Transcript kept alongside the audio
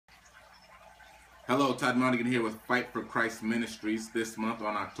Hello, Todd Monaghan here with Fight for Christ Ministries. This month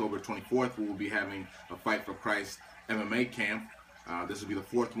on October 24th, we will be having a Fight for Christ MMA camp. This will be the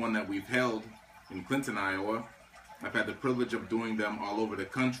fourth one that we've held in Clinton, Iowa. I've had the privilege of doing them all over the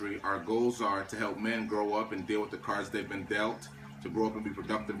country. Our goals are to help men grow up and deal with the cards they've been dealt, to grow up and be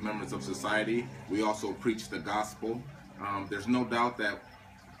productive members of society. We also preach the gospel. There's no doubt that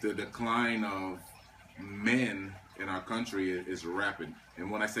the decline of men in our country is rapid.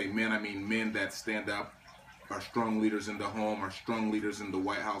 And when I say men, I mean men that stand up, are strong leaders in the home, are strong leaders in the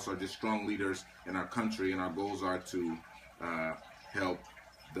White House, are just strong leaders in our country. And our goals are to help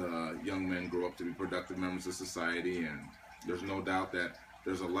the young men grow up to be productive members of society. And there's no doubt that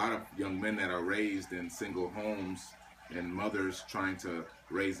there's a lot of young men that are raised in single homes, and mothers trying to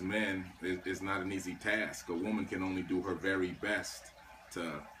raise men is not an easy task. A woman can only do her very best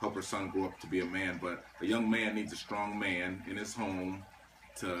to help her son grow up to be a man, but a young man needs a strong man in his home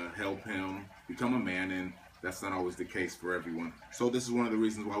to help him become a man, and that's not always the case for everyone. So this is one of the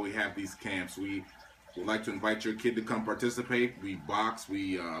reasons why we have these camps. We would like to invite your kid to come participate. We box,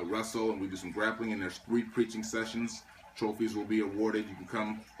 we wrestle, and we do some grappling, and there's 3 preaching sessions. Trophies will be awarded. You can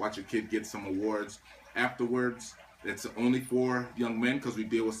come watch your kid get some awards. Afterwards, it's only for young men because we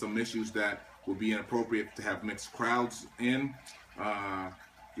deal with some issues that would be inappropriate to have mixed crowds in. I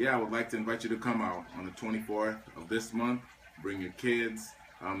would like to invite you to come out on the 24th of this month. Bring your kids.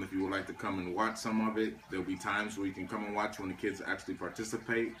 If you would like to come and watch some of it, there'll be times where you can come and watch when the kids actually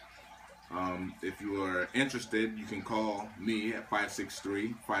participate. If you are interested, you can call me at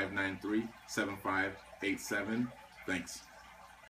 563-593-7587. Thanks.